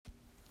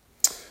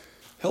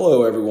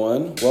Hello,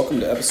 everyone. Welcome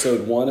to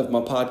episode 1 of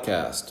my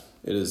podcast.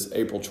 It is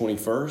April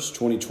 21st,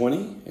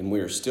 2020, and we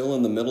are still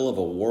in the middle of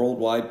a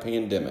worldwide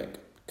pandemic,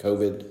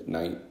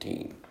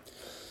 COVID-19.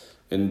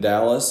 In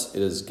Dallas,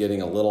 it is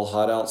getting a little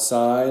hot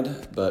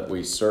outside, but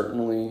we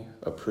certainly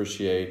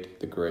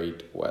appreciate the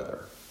great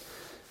weather.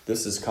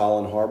 This is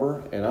Colin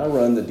Harbor, and I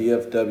run the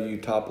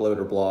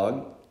dfwTopLoader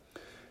blog.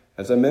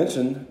 As I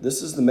mentioned,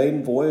 this is the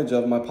maiden voyage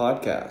of my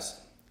podcast.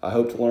 I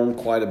hope to learn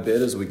quite a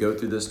bit as we go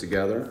through this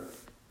together.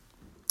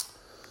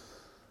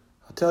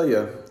 I'll tell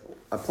you,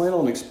 I plan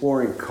on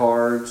exploring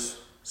cards,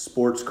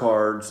 sports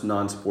cards,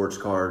 non-sports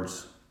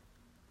cards,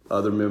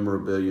 other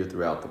memorabilia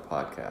throughout the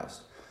podcast.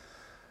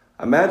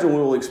 I imagine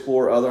we will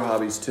explore other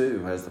hobbies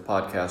too as the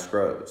podcast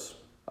grows.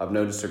 I've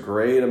noticed a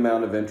great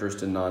amount of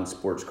interest in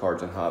non-sports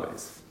cards and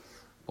hobbies.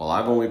 While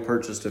I've only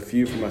purchased a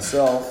few for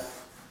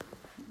myself,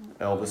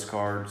 Elvis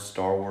cards,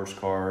 Star Wars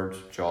cards,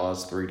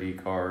 Jaws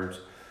 3D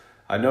cards,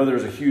 I know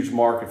there's a huge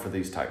market for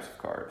these types of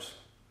cards.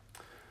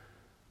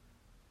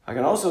 I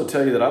can also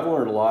tell you that I've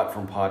learned a lot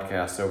from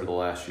podcasts over the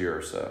last year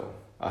or so.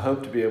 I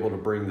hope to be able to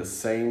bring the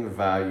same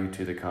value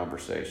to the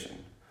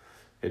conversation.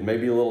 It may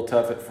be a little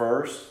tough at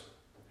first.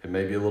 It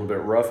may be a little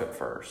bit rough at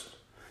first.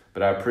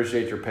 But I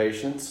appreciate your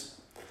patience,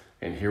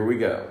 and here we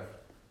go.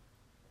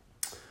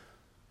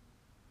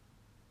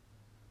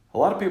 A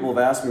lot of people have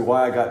asked me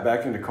why I got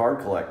back into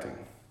card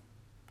collecting.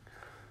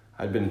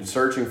 I'd been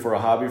searching for a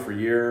hobby for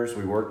years.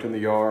 We worked in the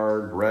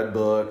yard, read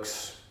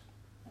books,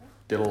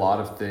 did a lot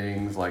of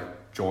things like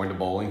joined a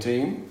bowling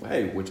team,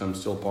 which I'm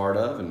still part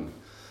of, and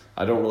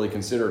I don't really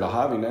consider it a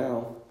hobby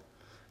now.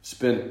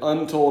 Spend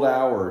untold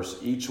hours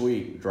each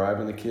week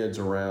driving the kids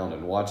around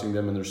and watching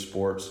them in their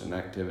sports and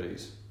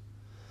activities.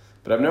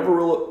 But I've never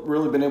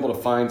really been able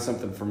to find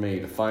something for me,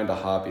 to find a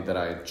hobby that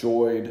I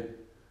enjoyed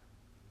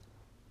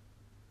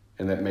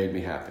and that made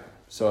me happy.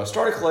 So I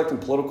started collecting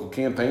political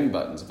campaign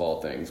buttons of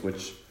all things,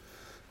 which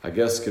I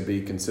guess could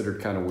be considered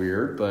kind of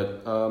weird,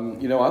 but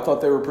I thought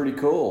they were pretty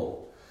cool.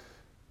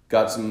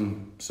 Got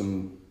some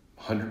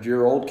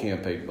 100-year-old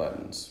campaign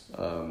buttons.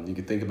 You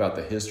could think about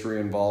the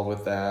history involved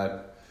with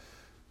that,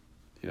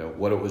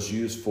 what it was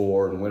used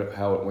for and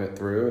how it went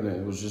through, and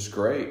it was just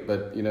great.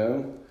 But,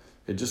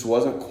 it just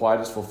wasn't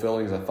quite as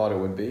fulfilling as I thought it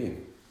would be.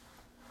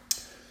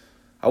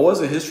 I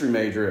was a history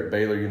major at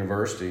Baylor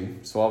University,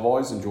 so I've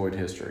always enjoyed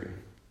history.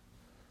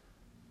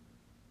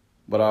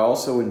 But I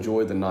also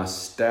enjoyed the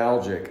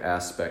nostalgic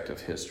aspect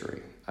of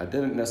history. I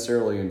didn't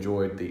necessarily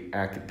enjoy the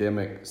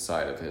academic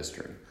side of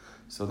history.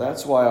 So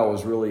that's why I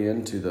was really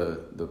into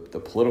the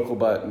political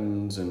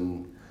buttons,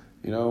 and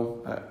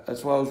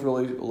that's why I was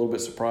really a little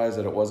bit surprised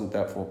that it wasn't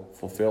that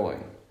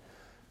fulfilling.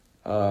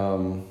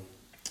 My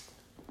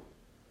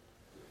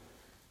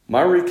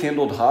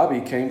rekindled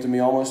hobby came to me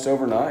almost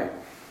overnight.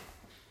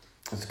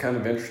 It's kind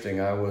of interesting.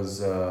 I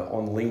was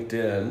on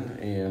LinkedIn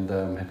and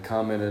had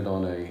commented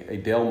on a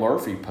Dale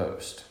Murphy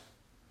post.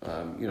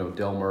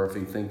 Dale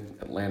Murphy, think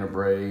Atlanta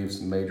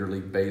Braves, Major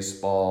League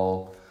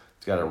Baseball.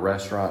 He's got a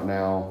restaurant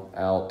now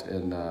out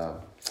in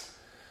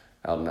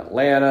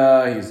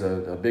Atlanta. He's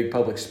a big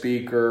public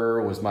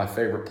speaker, was my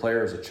favorite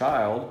player as a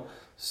child.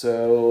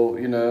 So,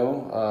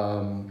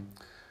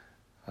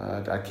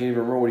 I can't even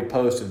remember what he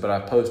posted, but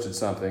I posted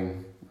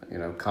something,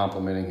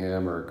 complimenting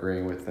him or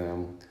agreeing with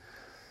him.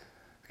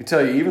 I can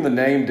tell you, even the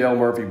name Dale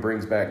Murphy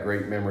brings back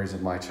great memories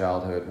of my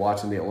childhood.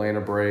 Watching the Atlanta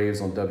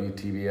Braves on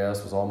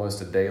WTBS was almost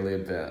a daily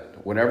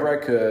event. Whenever I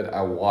could,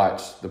 I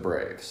watched the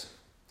Braves,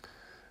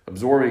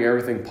 absorbing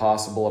everything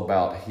possible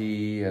about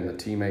he and the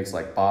teammates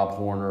like Bob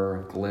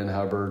Horner, Glenn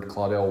Hubbard,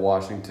 Claudell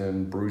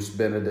Washington, Bruce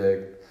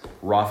Benedict,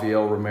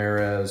 Rafael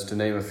Ramirez, to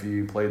name a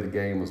few. Played the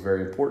game was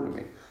very important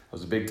to me. I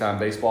was a big-time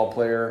baseball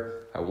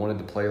player. I wanted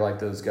to play like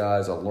those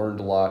guys. I learned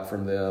a lot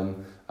from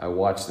them. I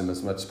watched them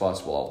as much as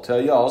possible. I'll tell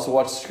you, I also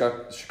watched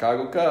the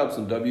Chicago Cubs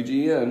on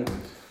WGN.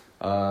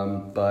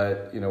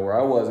 But, where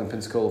I was in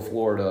Pensacola,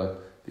 Florida,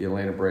 the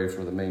Atlanta Braves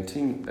were the main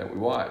team that we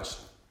watched.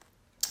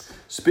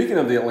 Speaking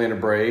of the Atlanta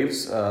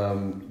Braves,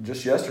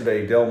 just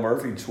yesterday, Dale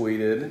Murphy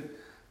tweeted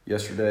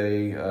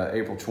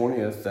April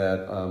 20th,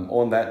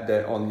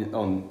 that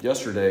on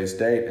yesterday's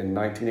date in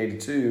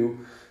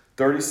 1982,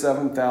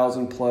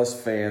 37,000 plus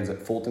fans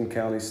at Fulton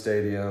County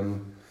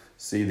Stadium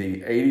see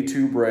the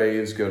 82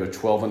 Braves go to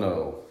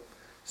 12-0.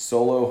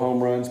 Solo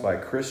home runs by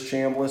Chris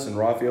Chambliss and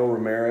Rafael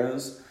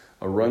Ramirez,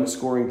 a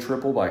run-scoring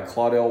triple by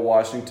Claudell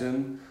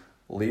Washington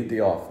lead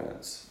the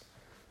offense.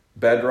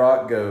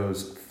 Bedrock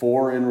goes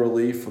 4 in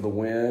relief for the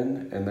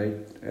win, and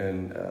they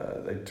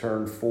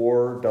turned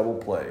 4 double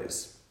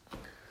plays.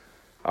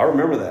 I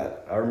remember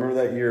that. I remember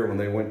that year when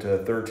they went to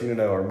 13-0.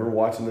 I remember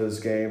watching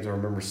those games. I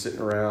remember sitting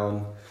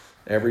around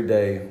every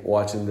day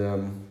watching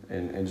them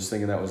and just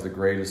thinking that was the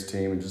greatest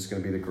team and just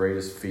going to be the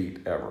greatest feat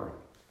ever.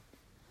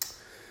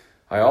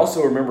 I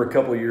also remember a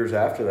couple of years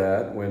after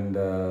that when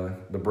the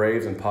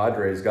Braves and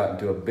Padres got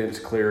into a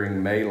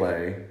bench-clearing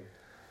melee.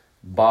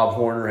 Bob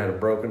Horner had a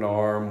broken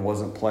arm,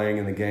 wasn't playing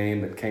in the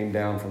game, but came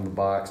down from the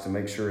box to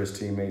make sure his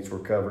teammates were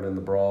covered in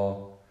the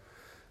brawl.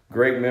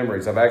 Great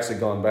memories. I've actually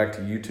gone back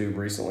to YouTube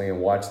recently and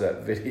watched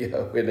that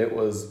video, and it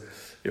was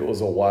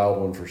a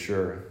wild one for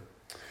sure.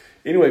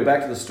 Anyway,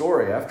 back to the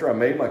story. After I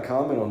made my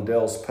comment on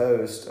Dell's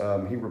post,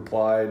 he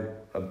replied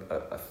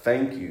a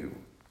thank you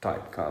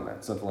type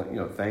comment, something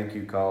like, thank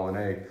you, Colin.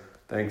 Hey,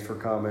 thanks for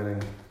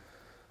commenting.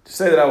 To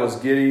say that I was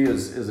giddy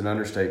is an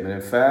understatement.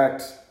 In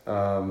fact,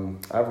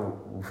 I've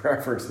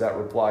referenced that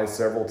reply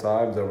several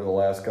times over the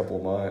last couple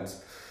of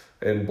months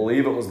and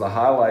believe it was the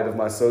highlight of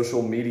my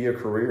social media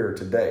career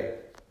to date.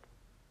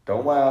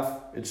 Don't laugh,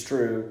 it's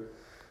true.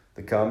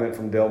 The comment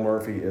from Dale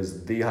Murphy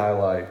is the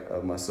highlight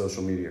of my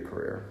social media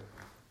career.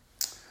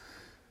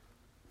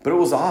 But it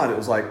was odd. It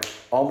was like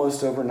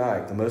almost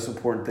overnight. The most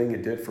important thing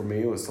it did for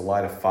me was to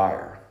light a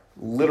fire,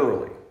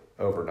 literally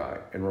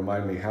overnight, and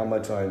remind me how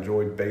much I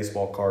enjoyed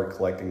baseball card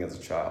collecting as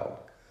a child.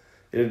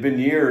 It had been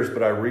years,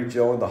 but I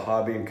rejoined the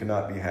hobby and could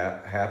not be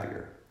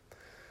happier.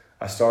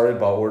 I started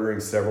by ordering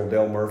several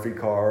Dale Murphy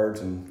cards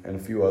and a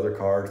few other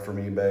cards from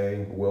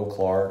eBay, Will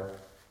Clark,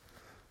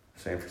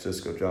 San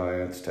Francisco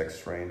Giants,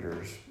 Texas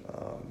Rangers,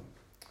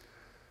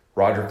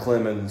 Roger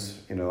Clemens.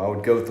 I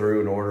would go through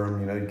and order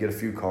them. You'd get a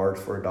few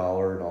cards for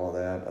 $1 and all of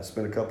that. I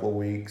spent a couple of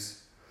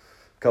weeks,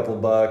 a couple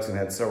of bucks, and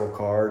had several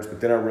cards. But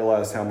then I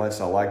realized how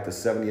much I liked the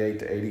 78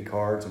 to 80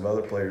 cards of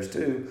other players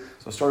too.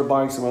 So I started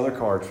buying some other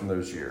cards from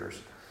those years.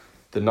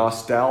 The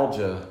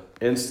nostalgia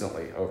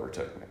instantly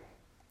overtook me.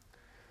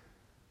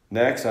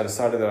 Next, I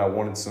decided that I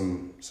wanted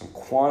some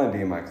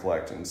quantity in my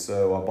collection.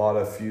 So I bought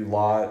a few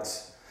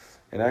lots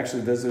and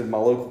actually visited my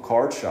local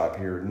card shop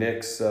here.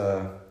 Nick's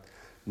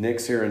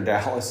here in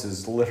Dallas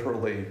is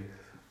literally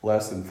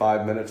less than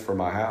 5 minutes from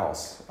my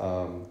house.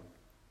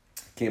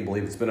 Can't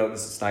believe it's been open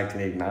since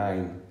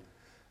 1989.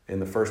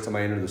 And the first time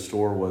I entered the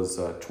store was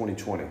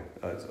 2020.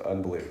 It's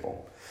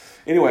unbelievable.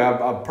 Anyway,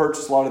 I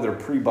purchased a lot of their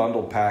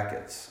pre-bundled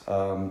packets.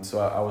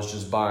 So I was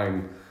just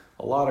buying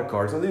a lot of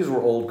cards. Now, these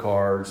were old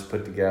cards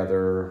put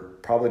together,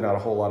 probably not a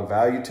whole lot of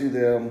value to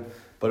them,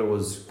 but it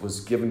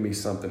was giving me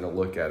something to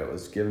look at. It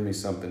was giving me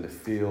something to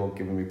feel,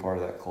 giving me part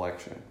of that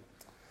collection.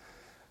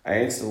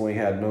 I instantly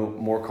had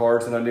more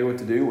cards than I knew what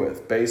to do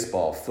with.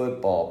 Baseball,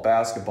 football,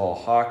 basketball,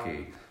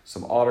 hockey,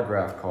 some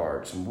autograph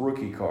cards, some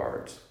rookie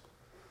cards.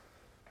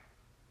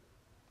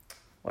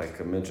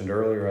 Like I mentioned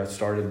earlier, I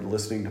started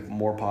listening to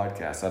more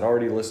podcasts. I'd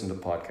already listened to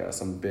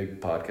podcasts. I'm a big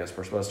podcast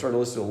person, but I started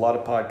listening to a lot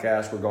of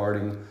podcasts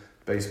regarding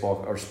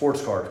baseball or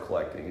sports card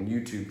collecting and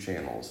YouTube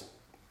channels.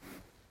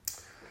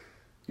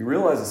 You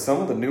realize that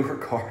some of the newer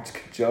cards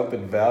could jump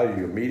in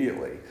value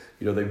immediately.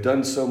 They've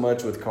done so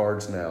much with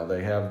cards now.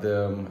 They have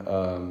them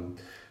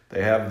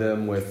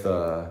with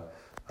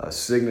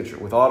signature,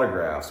 with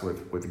autographs,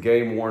 with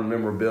game-worn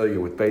memorabilia,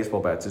 with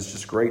baseball bats. It's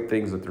just great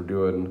things that they're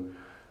doing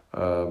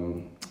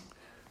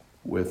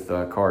with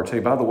cards. Hey,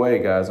 by the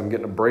way, guys, I'm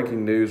getting a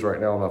breaking news right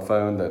now on my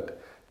phone that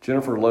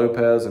Jennifer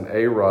Lopez and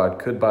A-Rod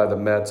could buy the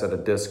Mets at a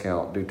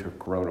discount due to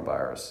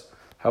coronavirus.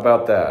 How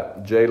about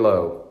that?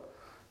 J-Lo,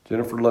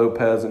 Jennifer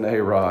Lopez and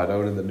A-Rod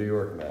owning the New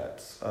York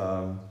Mets.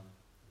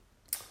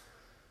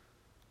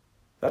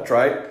 That's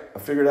right. I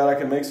figured out I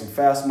could make some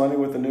fast money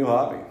with a new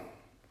hobby.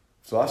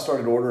 So I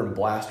started ordering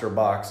blaster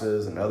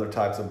boxes and other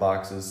types of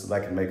boxes so that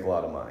I can make a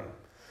lot of money.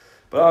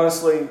 But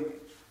honestly,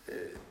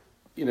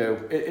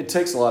 it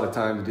takes a lot of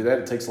time to do that.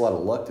 It takes a lot of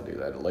luck to do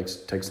that.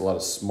 It takes a lot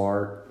of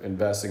smart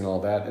investing,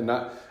 all that. And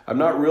I'm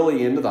not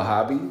really into the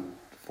hobby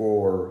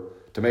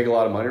to make a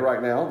lot of money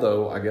right now,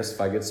 though I guess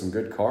if I get some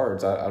good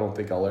cards, I don't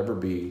think I'll ever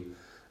be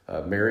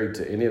married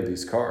to any of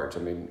these cards.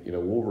 I mean,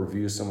 we'll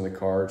review some of the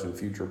cards in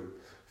future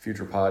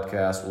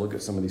podcasts. We'll look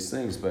at some of these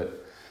things.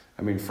 But,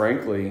 I mean,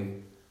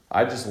 frankly,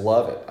 I just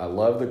love it. I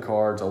love the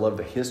cards. I love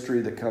the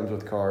history that comes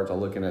with cards. I'm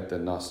looking at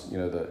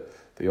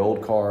the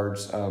old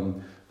cards. A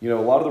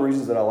lot of the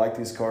reasons that I like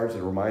these cards,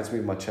 it reminds me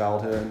of my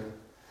childhood.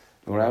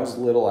 When I was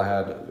little, I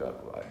had,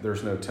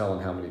 there's no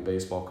telling how many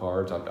baseball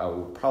cards. I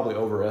would probably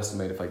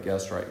overestimate if I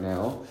guessed right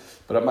now.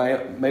 But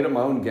I made up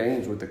my own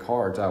games with the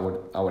cards. I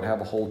would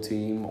have a whole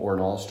team or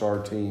an all-star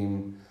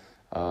team.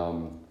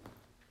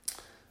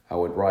 I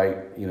would write,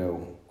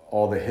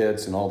 all the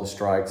hits and all the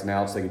strikes and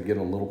outs. They could get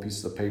on little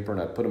pieces of paper,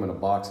 and I'd put them in a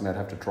box, and I'd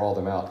have to draw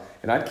them out.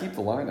 And I'd keep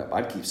the lineup.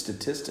 I'd keep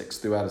statistics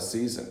throughout a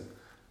season.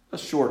 A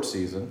short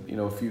season,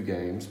 a few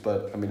games,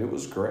 but, it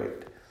was great.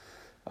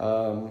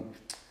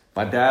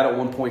 My dad at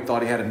one point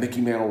thought he had a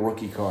Mickey Mantle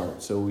rookie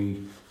card, so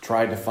we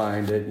tried to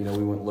find it.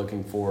 We went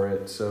looking for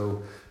it.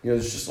 So,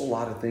 there's just a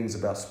lot of things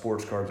about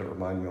sports cards that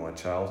remind me of my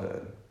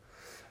childhood.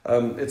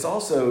 It's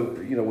also,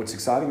 what's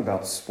exciting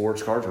about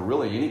sports cards, or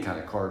really any kind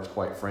of cards,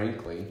 quite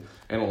frankly,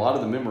 and a lot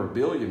of the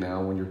memorabilia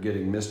now, when you're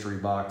getting mystery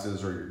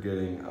boxes or you're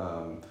getting,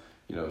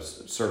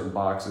 certain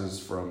boxes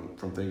from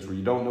things where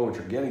you don't know what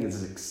you're getting,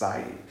 is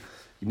exciting.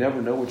 You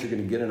never know what you're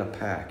going to get in a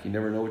pack. You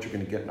never know what you're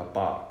going to get in a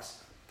box.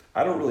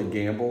 I don't really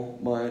gamble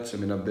much. I've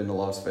been to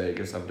Las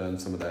Vegas. I've done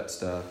some of that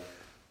stuff.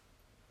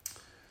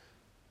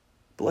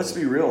 But let's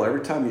be real.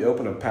 Every time you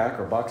open a pack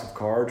or a box of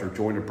cards or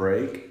join a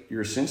break,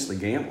 you're essentially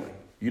gambling.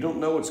 You don't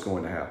know what's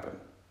going to happen.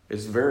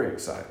 It's very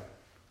exciting.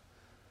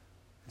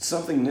 It's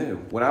something new.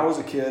 When I was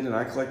a kid and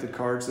I collected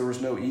cards, there was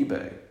no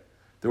eBay.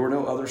 there were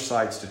no other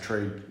sites to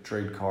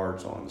trade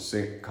cards on,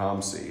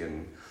 ComC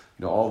and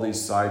all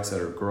these sites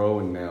that are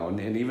growing now,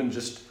 and even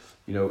just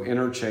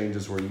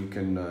interchanges where you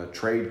can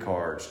trade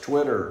cards,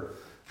 Twitter,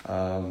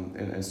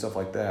 and stuff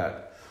like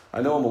that.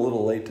 I know I'm a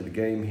little late to the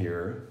game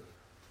here,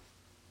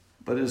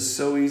 but it is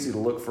so easy to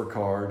look for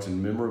cards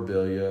and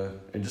memorabilia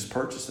and just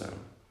purchase them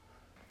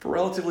for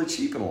relatively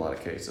cheap in a lot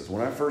of cases.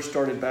 When I first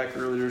started back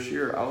earlier this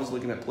year, I was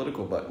looking at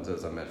political buttons,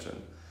 as I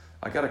mentioned.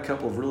 I got a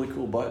couple of really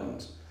cool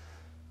buttons.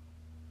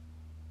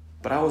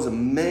 But I was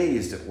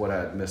amazed at what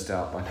I had missed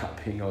out by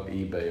not being on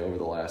eBay over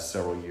the last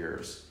several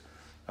years.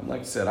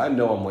 Like I said, I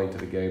know I'm late to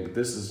the game, but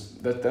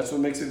that's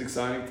what makes it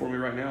exciting for me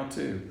right now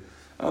too.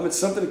 It's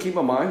something to keep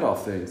my mind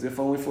off things, if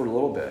only for a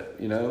little bit.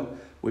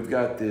 We've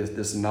got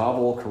this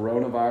novel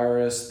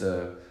coronavirus,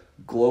 the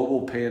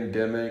global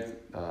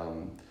pandemic,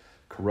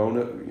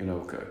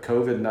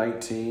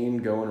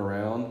 COVID-19 going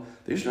around.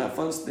 These are not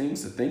fun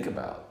things to think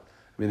about.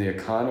 I mean, the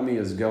economy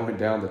is going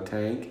down the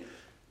tank.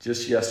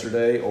 Just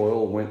yesterday,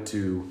 oil went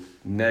to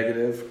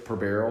negative per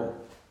barrel.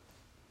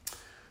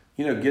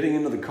 Getting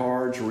into the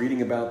cards,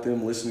 reading about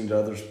them, listening to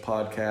others'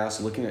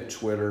 podcasts, looking at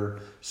Twitter,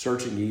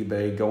 searching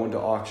eBay, going to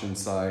auction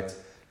sites.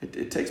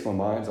 It takes my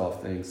mind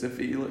off things,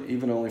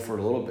 even only for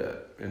a little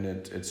bit, and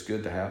it's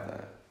good to have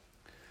that.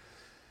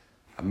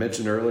 I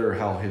mentioned earlier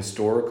how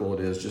historical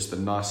it is, just the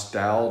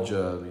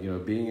nostalgia,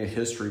 being a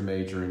history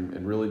major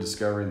and really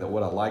discovering that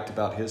what I liked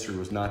about history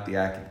was not the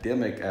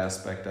academic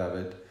aspect of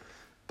it,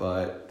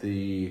 but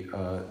the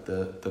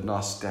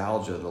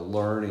nostalgia, the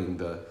learning,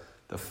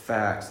 the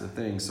facts, the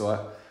things. So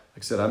like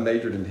I said, I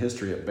majored in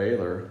history at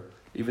Baylor,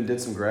 even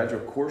did some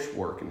graduate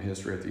coursework in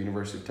history at the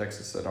University of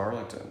Texas at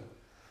Arlington.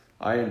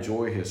 I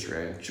enjoy history.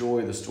 I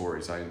enjoy the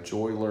stories. I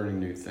enjoy learning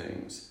new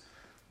things.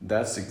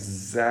 That's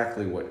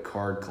exactly what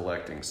card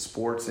collecting,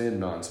 sports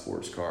and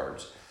non-sports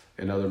cards,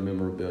 and other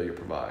memorabilia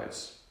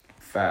provides.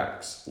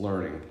 Facts,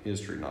 learning,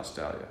 history,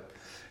 nostalgia.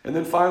 And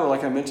then finally,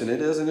 like I mentioned,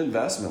 it is an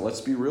investment.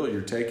 Let's be real.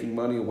 You're taking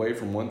money away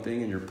from one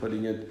thing and you're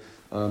putting it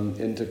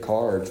into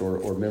cards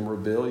or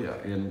memorabilia.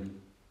 And,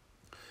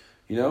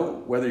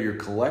 whether you're a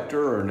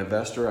collector or an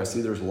investor, I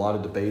see there's a lot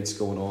of debates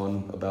going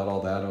on about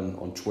all that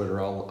on Twitter.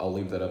 I'll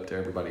leave that up to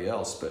everybody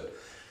else. But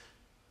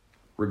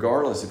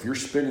regardless, if you're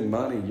spending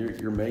money,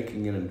 you're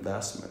making an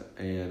investment.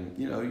 And,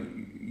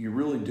 you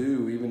really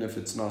do, even if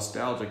it's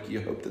nostalgic,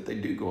 you hope that they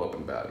do go up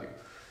in value.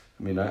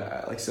 I mean,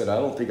 like I said, I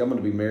don't think I'm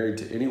going to be married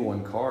to any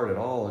one card at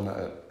all. And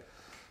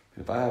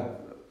if I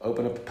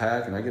open up a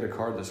pack and I get a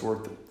card that's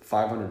worth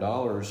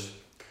 $500,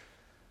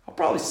 I'll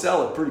probably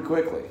sell it pretty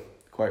quickly,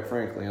 quite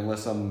frankly,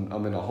 unless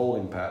I'm in a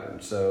holding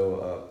pattern.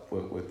 So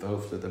with the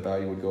hopes that the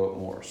value would go up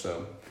more.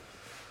 So,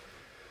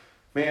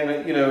 man,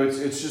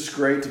 it's just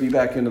great to be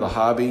back into the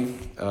hobby.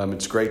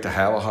 It's great to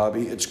have a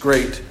hobby. It's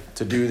great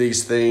to do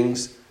these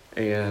things.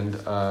 And,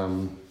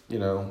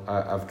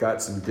 I've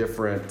got some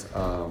different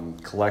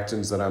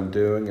collections that I'm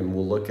doing and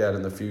we'll look at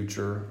in the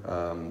future.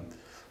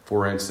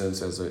 For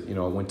instance, I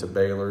went to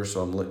Baylor,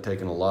 so I'm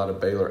taking a lot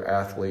of Baylor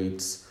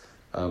athletes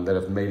that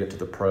have made it to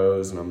the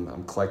pros, and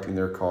I'm collecting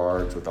their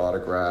cards with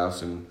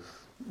autographs and,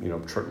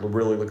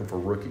 really looking for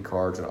rookie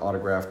cards and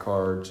autograph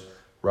cards.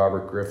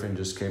 Robert Griffin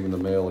just came in the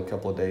mail a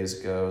couple of days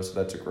ago, so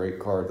that's a great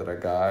card that I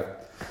got.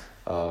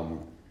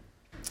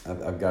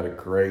 I've got a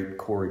great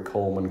Corey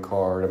Coleman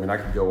card. I mean, I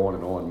could go on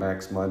and on.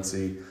 Max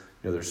Muncy.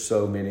 There's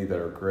so many that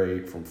are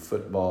great, from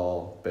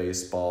football,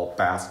 baseball,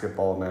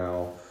 basketball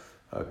now.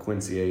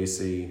 Quincy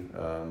Acey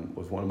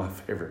was one of my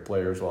favorite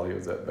players while he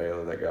was at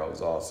Baylor. That guy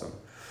was awesome.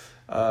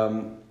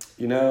 I'm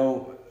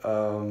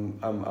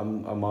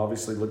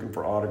obviously looking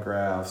for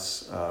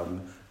autographs,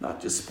 not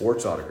just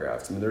sports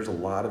autographs. I mean, there's a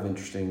lot of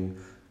interesting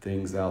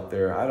things out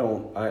there. I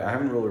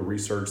haven't really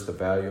researched the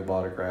value of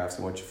autographs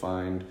and what you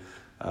find.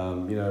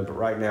 But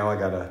right now I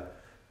got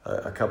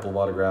a couple of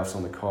autographs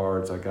on the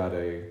cards. I got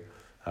a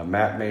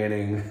Matt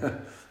Manning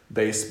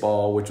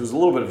baseball, which was a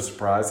little bit of a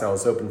surprise. I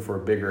was hoping for a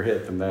bigger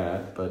hit than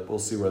that, but we'll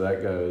see where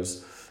that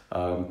goes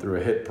through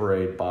a Hit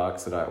Parade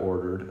box that I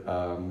ordered.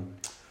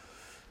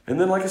 And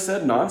then, like I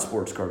said,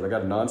 non-sports cards. I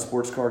got a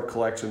non-sports card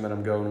collection that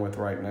I'm going with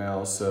right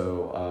now.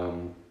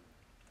 So,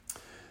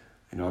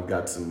 I've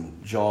got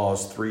some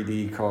Jaws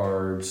 3D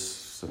cards,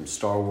 some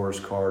Star Wars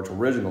cards,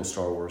 original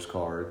Star Wars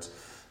cards,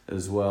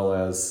 as well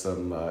as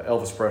some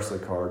Elvis Presley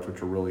cards,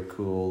 which are really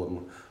cool.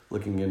 I'm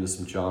looking into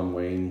some John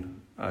Wayne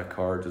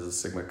cards as a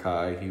Sigma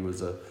Chi. He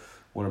was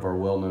one of our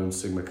well-known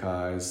Sigma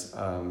Chis.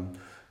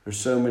 There's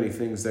so many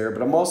things there,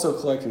 but I'm also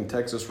collecting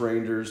Texas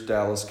Rangers,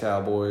 Dallas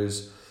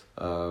Cowboys.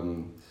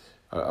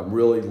 I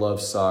really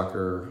love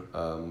soccer.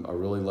 I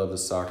really love the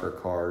soccer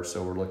cards.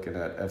 So we're looking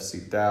at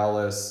FC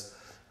Dallas,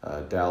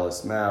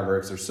 Dallas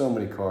Mavericks. There's so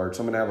many cards.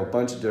 So I'm going to have a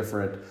bunch of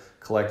different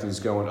collections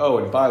going. Oh,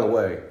 and by the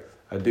way,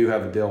 I do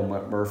have a Dale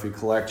Murphy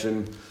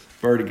collection.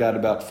 I've already got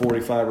about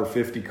 45 or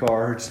 50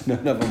 cards.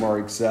 None of them are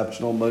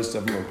exceptional. Most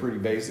of them are pretty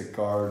basic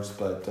cards,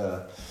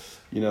 but,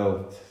 he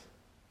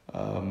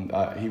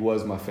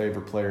was my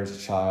favorite player as a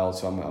child,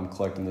 so I'm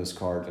collecting those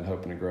cards and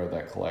hoping to grow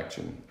that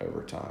collection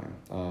over time.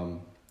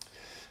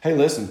 Hey,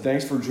 listen,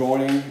 thanks for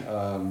joining.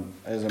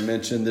 As I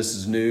mentioned, this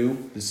is new.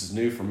 This is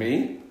new for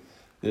me.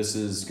 This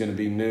is going to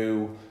be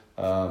new,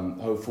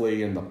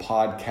 hopefully, in the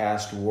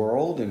podcast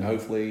world, and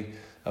hopefully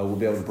we'll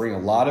be able to bring a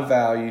lot of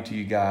value to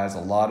you guys,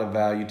 a lot of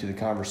value to the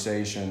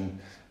conversation,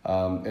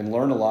 and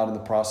learn a lot in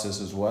the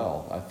process as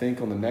well. I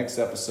think on the next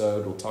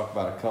episode, we'll talk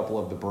about a couple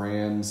of the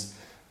brands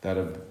that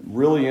have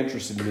really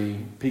interested me,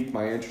 piqued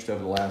my interest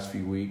over the last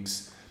few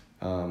weeks.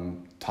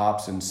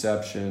 Topps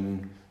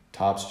Inception,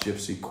 Topps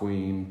Gypsy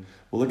Queen.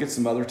 We'll look at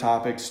some other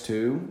topics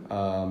too.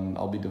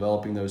 I'll be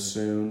developing those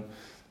soon.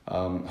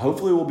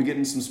 Hopefully we'll be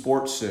getting some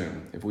sports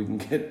soon. If we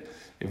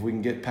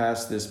can get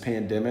past this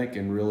pandemic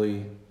and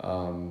really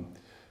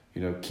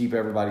keep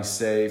everybody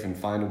safe and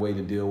find a way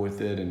to deal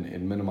with it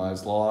and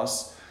minimize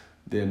loss,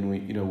 then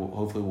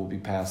hopefully we'll be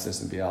past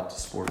this and be out to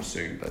sports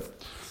soon.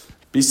 But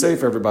be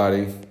safe,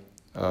 everybody.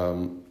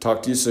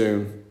 Talk to you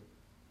soon.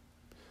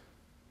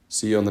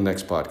 See you on the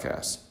next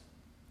podcast.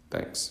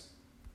 Thanks.